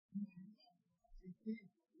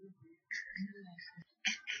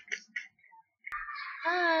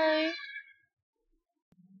Hi.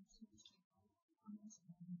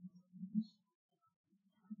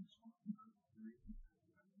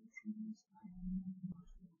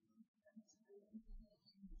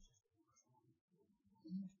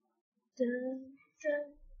 Dun, dun,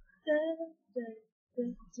 dun, dun,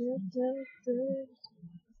 dun, dun, dun, dun,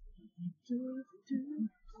 dun, dun,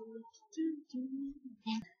 dun, dun.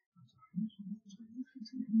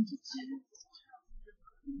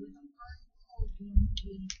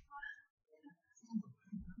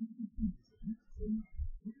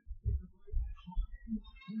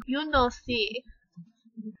 You know, see.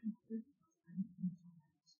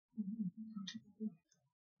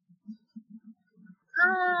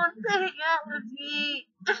 Oh, take it out with me.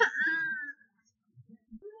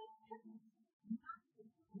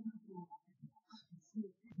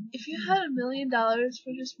 If you had $1 million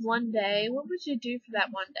for just one day, what would you do for that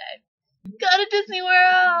one day? Go to Disney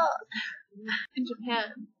World in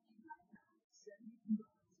Japan.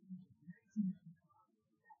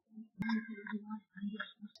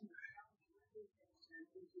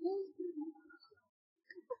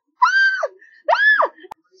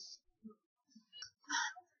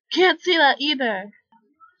 Can't see that either.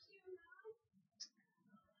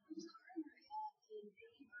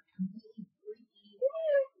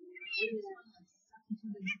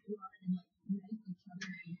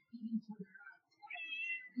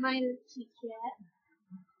 My little cat.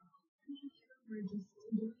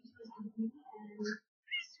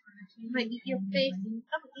 I'm gonna eat your face. I'm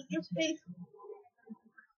gonna eat your face.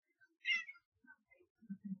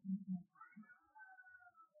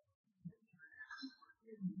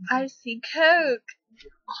 I see Coke.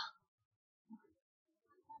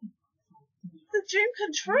 The dream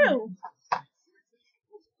come true.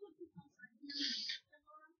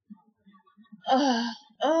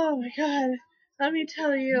 Oh my god. Let me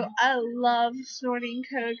tell you, I love snorting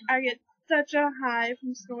Coke. I get such a high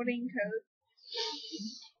from snorting Coke.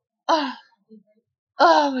 Oh,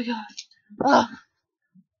 oh my god. Oh.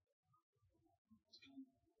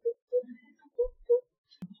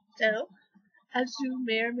 So, as you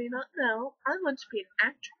may or may not know, I want to be an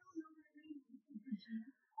actress.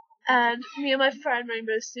 And me and my friend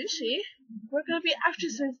Rainbow Sushi, we're gonna be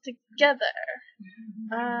actresses together.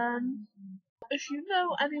 If you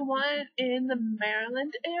know anyone in the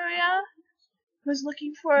Maryland area who's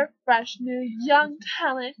looking for fresh, new, young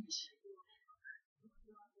talent,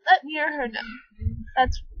 let me or her know.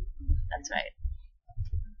 That's right.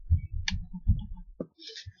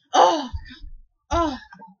 Oh, oh,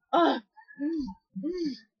 oh,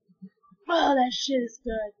 oh, that shit is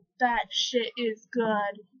good. That shit is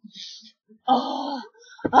good. Oh,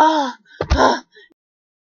 oh, oh.